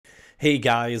Hey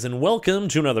guys, and welcome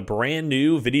to another brand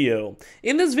new video.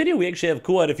 In this video, we actually have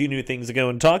quite a few new things to go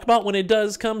and talk about when it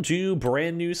does come to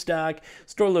brand new stock,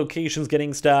 store locations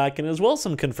getting stock, and as well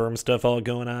some confirmed stuff all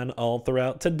going on all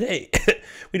throughout today.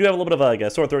 We do have a little bit of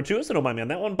a sore throat to us, so don't mind me on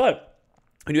that one, but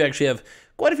we do actually have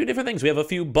quite a few different things. We have a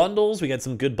few bundles, we got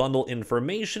some good bundle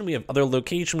information, we have other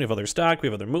location, we have other stock, we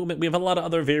have other movement, we have a lot of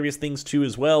other various things too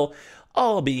as well,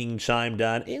 all being chimed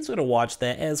on, and so we're going to watch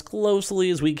that as closely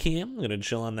as we can. I'm going to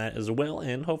chill on that as well,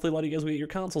 and hopefully a lot of you guys will get your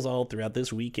consoles all throughout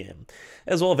this weekend.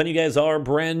 As well, if any of you guys are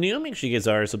brand new, make sure you guys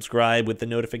are subscribed with the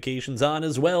notifications on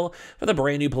as well for the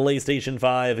brand new PlayStation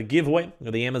 5 giveaway. We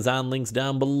have the Amazon links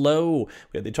down below,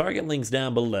 we have the Target links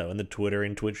down below, and the Twitter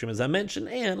and Twitch stream as I mentioned,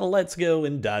 and let's go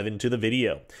and dive into the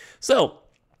video. So,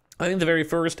 I think the very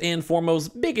first and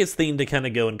foremost biggest thing to kind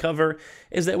of go and cover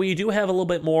is that we do have a little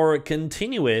bit more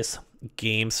continuous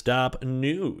GameStop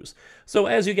news. So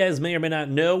as you guys may or may not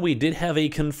know, we did have a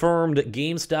confirmed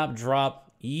GameStop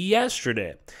drop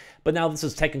yesterday. But now this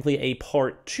is technically a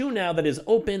part 2 now that is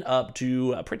open up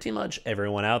to pretty much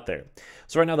everyone out there.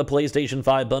 So right now the PlayStation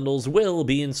 5 bundles will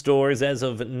be in stores as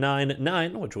of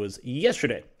 9/9, which was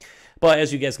yesterday. But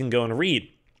as you guys can go and read,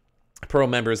 Pro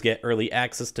members get early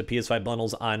access to PS5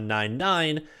 bundles on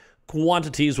 9/9,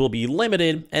 quantities will be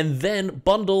limited, and then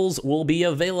bundles will be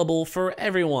available for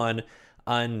everyone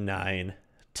on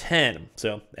 9/10.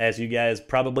 So, as you guys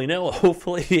probably know,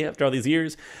 hopefully after all these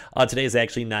years, today is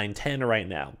actually 9/10 right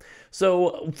now.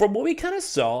 So, from what we kind of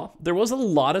saw, there was a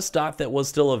lot of stock that was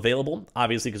still available,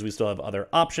 obviously because we still have other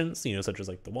options, such as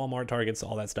like the Walmart, Targets,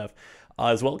 all that stuff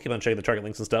as well. Keep on checking the Target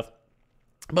links and stuff.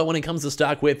 But when it comes to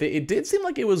stock with it, it did seem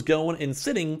like it was going and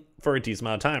sitting for a decent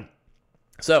amount of time.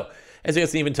 So, as you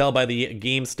guys can even tell by the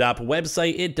GameStop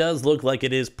website, it does look like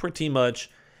it is pretty much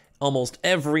almost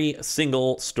every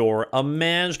single store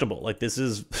imaginable. Like this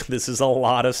is a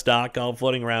lot of stock all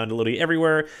floating around literally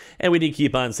everywhere, and we did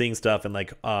keep on seeing stuff in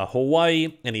like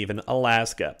Hawaii and even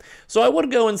Alaska. So I would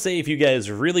go and say if you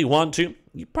guys really want to,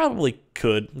 you probably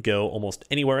could go almost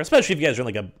anywhere, especially if you guys are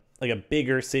in like a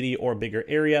bigger city or bigger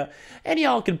area, and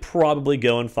y'all could probably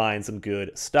go and find some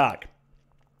good stock.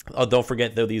 Don't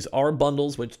forget, though, these are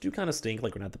bundles, which do kind of stink,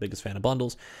 like we're not the biggest fan of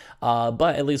bundles,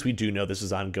 but at least we do know this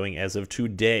is ongoing as of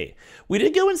today. We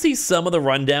did go and see some of the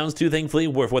rundowns, too, thankfully,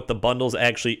 with what the bundles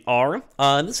actually are,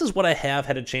 and this is what I have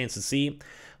had a chance to see.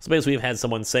 So basically, we've had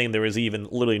someone saying there is even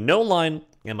literally no line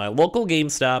in my local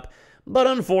GameStop, but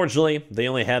unfortunately, they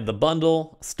only had the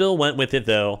bundle, still went with it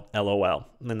though, LOL,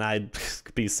 and I'd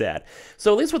be sad.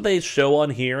 So at least what they show on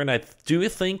here, and I do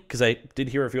think, because I did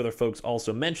hear a few other folks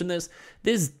also mention this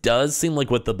does seem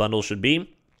like what the bundle should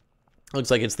be.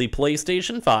 Looks like it's the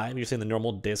PlayStation 5, you're seeing the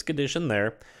normal disc edition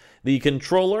there, the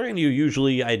controller, and you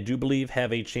usually, I do believe,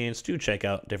 have a chance to check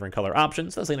out different color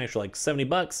options. That's an extra like 70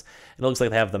 bucks, and it looks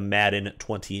like they have the Madden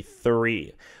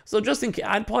 23. So just in case,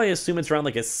 I'd probably assume it's around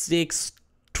like a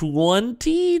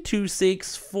 620 to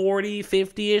 640,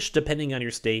 50-ish, depending on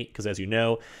your state, because as you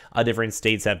know, different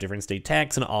states have different state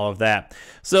tax and all of that.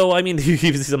 So, I mean, you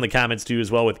can see some of the comments too as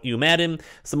well with Madden.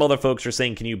 Some other folks are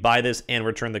saying, can you buy this and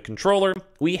return the controller?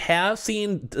 We have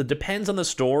seen, it depends on the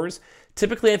stores.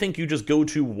 Typically, I think you just go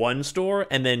to one store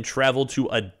and then travel to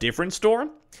a different store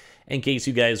in case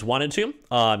you guys wanted to.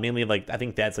 Mainly, like, I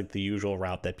think that's like the usual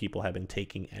route that people have been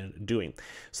taking and doing.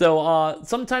 So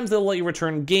sometimes they'll let you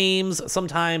return games.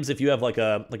 Sometimes if you have like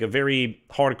a very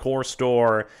hardcore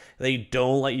store, they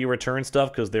don't let you return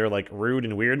stuff because they're like rude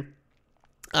and weird.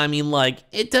 I mean, like,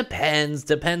 it depends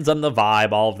on the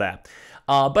vibe, all of that.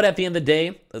 But at the end of the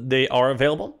day, they are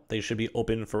available. They should be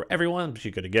open for everyone, but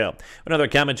you're good to go. Another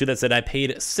comment too that said I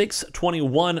paid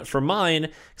 $621 for mine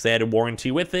because I had a warranty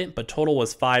with it, but total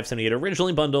was $578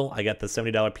 originally bundle. I got the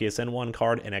 $70 PSN 1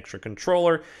 card and extra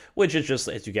controller, which is just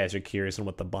as you guys are curious on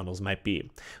what the bundles might be.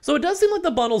 So it does seem like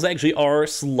the bundles actually are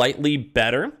slightly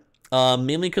better.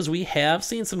 Mainly because we have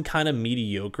seen some kind of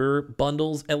mediocre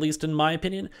bundles, at least in my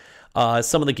opinion.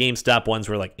 Some of the GameStop ones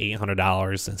were like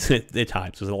 $800 at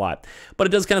times, it was a lot. But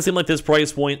it does kind of seem like this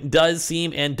price point does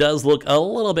seem and does look a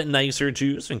little bit nicer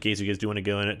too, so in case you guys do want to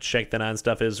go and check that on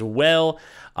stuff as well.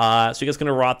 So you guys can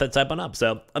rot that type on up.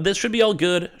 So this should be all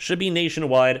good, should be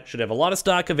nationwide, should have a lot of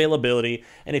stock availability,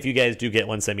 and if you guys do get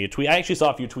one, send me a tweet. I actually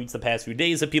saw a few tweets the past few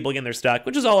days of people getting their stock,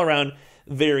 which is all around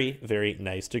very, very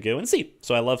nice to go and see.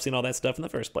 So I love seeing all that stuff in the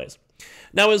first place.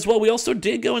 Now as well, we also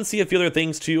did go and see a few other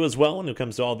things too as well when it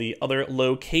comes to all the other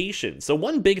locations. So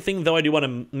one big thing though I do want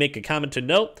to make a comment to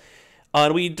note,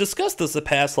 we discussed this the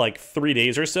past like 3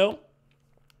 days or so.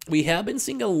 We have been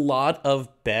seeing a lot of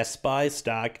Best Buy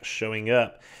stock showing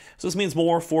up. So this means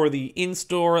more for the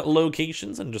in-store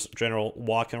locations and just general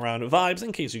walking around vibes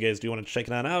in case you guys do want to check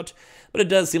it on out. But it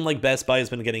does seem like Best Buy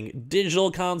has been getting digital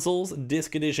consoles,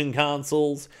 disc edition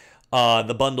consoles,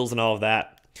 the bundles and all of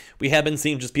that. We have been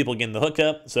seeing just people getting the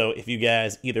hookup, so if you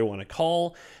guys either want to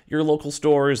call your local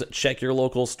stores, check your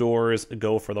local stores,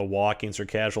 go for the walk-ins or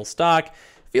casual stock,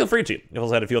 feel free to. I've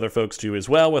also had a few other folks too as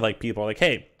well, where like people are like,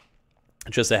 hey,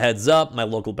 just a heads up, my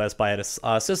local Best Buy had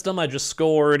a system, I just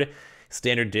scored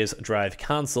standard disc drive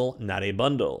console, not a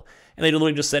bundle. And they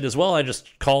literally just said as well, I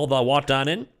just called, walked on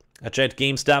in, I checked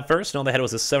GameStop first, and all they had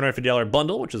was a $750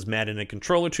 bundle, which is Madden and a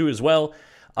controller too as well.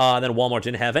 Then Walmart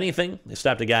didn't have anything. They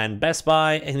stopped a guy in Best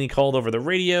Buy, and he called over the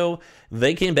radio.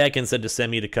 They came back and said to send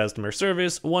me to customer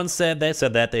service. One said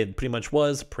they pretty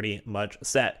much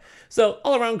set. So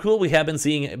all around cool. We have been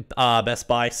seeing Best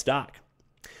Buy stock.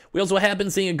 We also have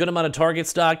been seeing a good amount of Target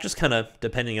stock, just kind of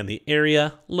depending on the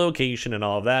area, location, and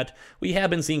all of that. We have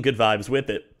been seeing good vibes with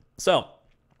it. So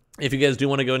if you guys do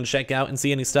want to go and check out and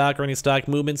see any stock or any stock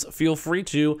movements, feel free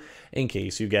to, in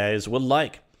case you guys would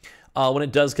like. When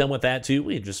it does come with that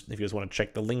too, if you guys want to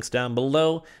check the links down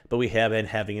below, but we have been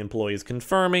having employees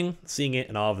confirming, seeing it,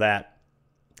 and all of that.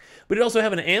 We did also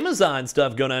have an Amazon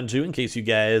stuff going on too, in case you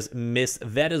guys missed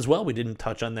that as well. We didn't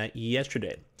touch on that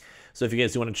yesterday. So if you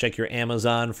guys do want to check your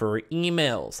Amazon for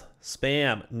emails,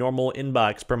 spam, normal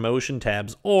inbox, promotion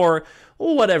tabs, or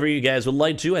whatever you guys would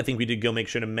like to, I think we did go make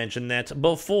sure to mention that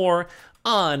before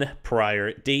on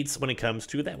prior dates when it comes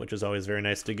to that, which is always very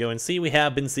nice to go and see. We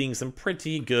have been seeing some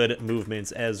pretty good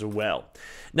movements as well.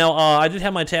 Now, I did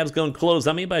have my tabs going closed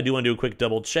on me, but I do want to do a quick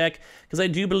double check because I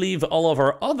do believe all of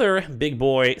our other big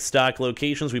boy stock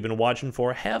locations we've been watching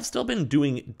for have still been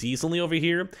doing decently over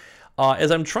here.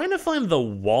 As I'm trying to find the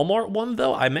Walmart one,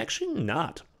 though, I'm actually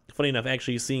not, funny enough,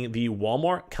 actually seeing the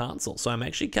Walmart console. So I'm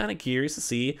actually kind of curious to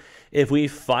see if we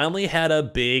finally had a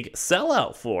big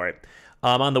sellout for it.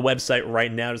 I'm on the website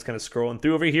right now, just kind of scrolling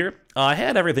through over here. I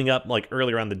had everything up like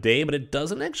earlier on the day, but it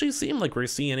doesn't actually seem like we're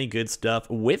seeing any good stuff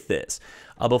with this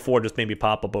before just maybe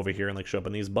pop up over here and like show up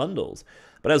in these bundles.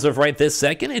 But as of right this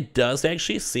second, it does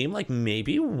actually seem like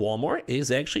maybe Walmart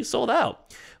is actually sold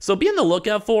out. So be on the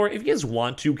lookout for, if you guys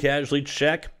want to casually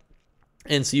check,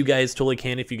 and so you guys totally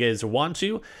can if you guys want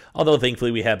to, although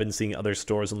thankfully we have been seeing other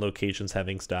stores and locations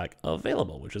having stock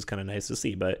available, which is kind of nice to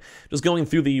see. But just going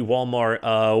through the Walmart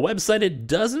website, it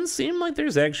doesn't seem like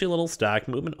there's actually a little stock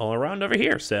movement all around over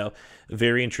here, so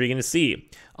very intriguing to see.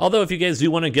 Although if you guys do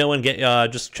want to go and get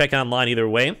just check online either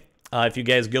way, if you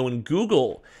guys go and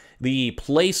Google the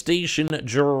PlayStation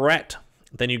Direct,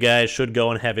 then you guys should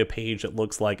go and have a page that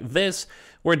looks like this,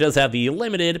 where it does have the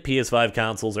limited PS5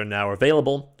 consoles are now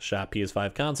available. Shop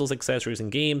PS5 consoles, accessories,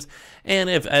 and games.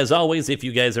 And as always, if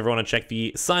you guys ever want to check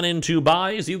the sign-in to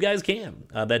buys, you guys can.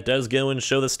 That does go and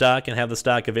show the stock and have the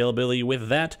stock availability with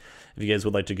that, if you guys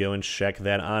would like to go and check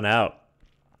that on out.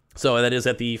 So that is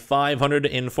at the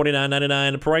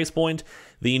 $549.99 price point.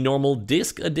 The normal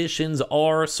disc editions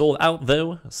are sold out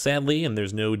though, sadly, and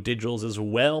there's no digitals as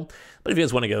well. But if you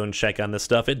guys want to go and check on this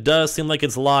stuff, it does seem like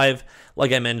it's live,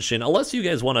 like I mentioned. Unless you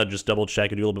guys want to just double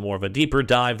check and do a little bit more of a deeper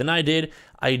dive than I did,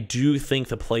 I do think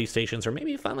the PlayStations are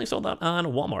maybe finally sold out on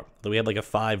Walmart, though we had like a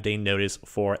 5-day notice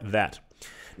for that.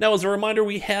 Now, as a reminder,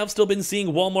 we have still been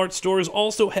seeing Walmart stores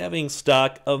also having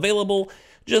stock available,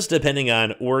 just depending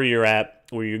on where you're at,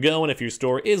 where you're going, if your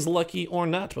store is lucky or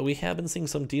not. But we have been seeing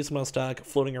some decent amount of stock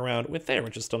floating around with there,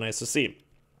 which is still nice to see.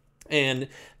 And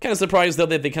kind of surprised though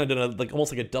that they kind of did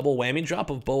almost like a double whammy drop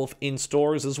of both in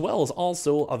stores as well as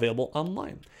also available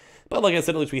online. But like I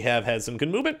said, at least we have had some good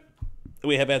movement.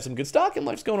 We have had some good stock, and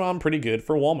life's going on pretty good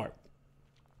for Walmart.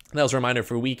 That was a reminder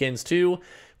for weekends too.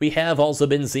 We have also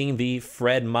been seeing the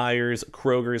Fred Meyer's,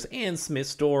 Kroger's, and Smith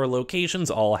store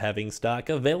locations all having stock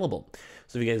available.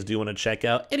 So if you guys do want to check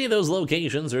out any of those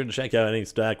locations or check out any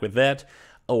stock with that,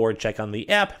 or check on the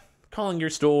app, calling your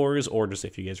stores, or just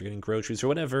if you guys are getting groceries or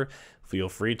whatever, feel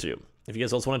free to. If you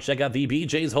guys also want to check out the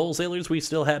BJ's Wholesalers, we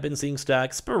still have been seeing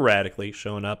stock sporadically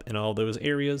showing up in all those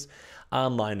areas.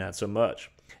 Online, not so much.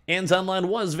 And online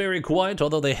was very quiet,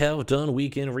 although they have done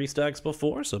weekend restocks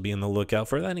before, so be on the lookout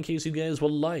for that in case you guys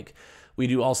would like. We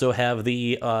do also have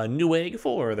the Newegg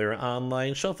for their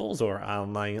online shuffles or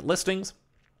online listings.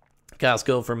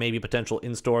 Costco for maybe potential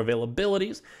in-store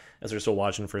availabilities, as they're still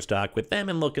watching for stock with them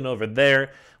and looking over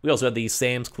there. We also have the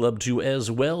Sam's Club too as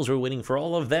well, as we're waiting for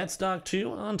all of that stock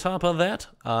too. On top of that,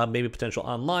 maybe potential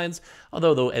onlines,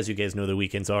 although though, as you guys know, the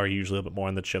weekends are usually a bit more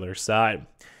on the chiller side.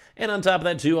 And on top of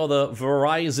that too, all the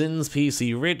Verizons,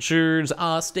 PC Richards,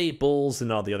 Staples,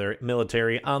 and all the other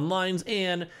military onlines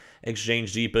and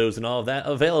exchange depots and all of that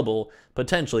available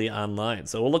potentially online.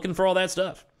 So we're looking for all that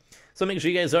stuff. So make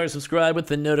sure you guys are subscribed with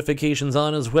the notifications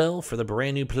on as well for the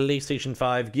brand new PlayStation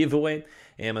 5 giveaway.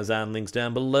 Amazon links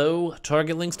down below,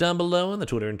 Target links down below, and the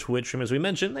Twitter and Twitch stream as we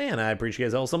mentioned. And I appreciate you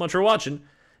guys all so much for watching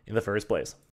in the first place.